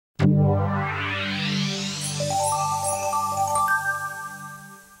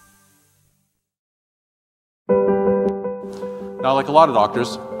Now, like a lot of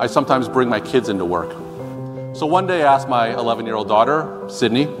doctors, I sometimes bring my kids into work. So one day I asked my 11-year-old daughter,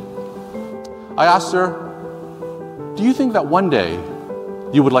 Sydney, I asked her, do you think that one day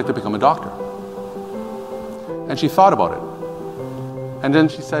you would like to become a doctor? And she thought about it. And then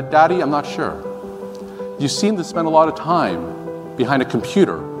she said, Daddy, I'm not sure. You seem to spend a lot of time behind a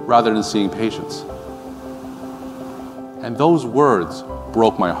computer rather than seeing patients. And those words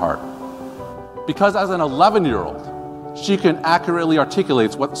broke my heart. Because as an 11-year-old, she can accurately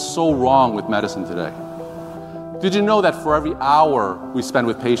articulate what's so wrong with medicine today. Did you know that for every hour we spend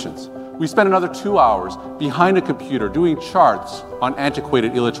with patients, we spend another 2 hours behind a computer doing charts on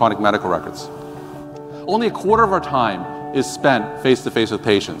antiquated electronic medical records? Only a quarter of our time is spent face-to-face with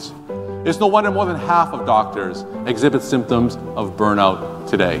patients. It's no wonder more than half of doctors exhibit symptoms of burnout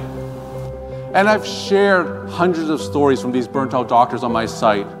today. And I've shared hundreds of stories from these burnt out doctors on my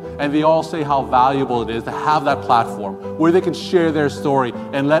site, and they all say how valuable it is to have that platform where they can share their story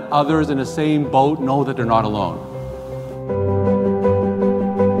and let others in the same boat know that they're not alone.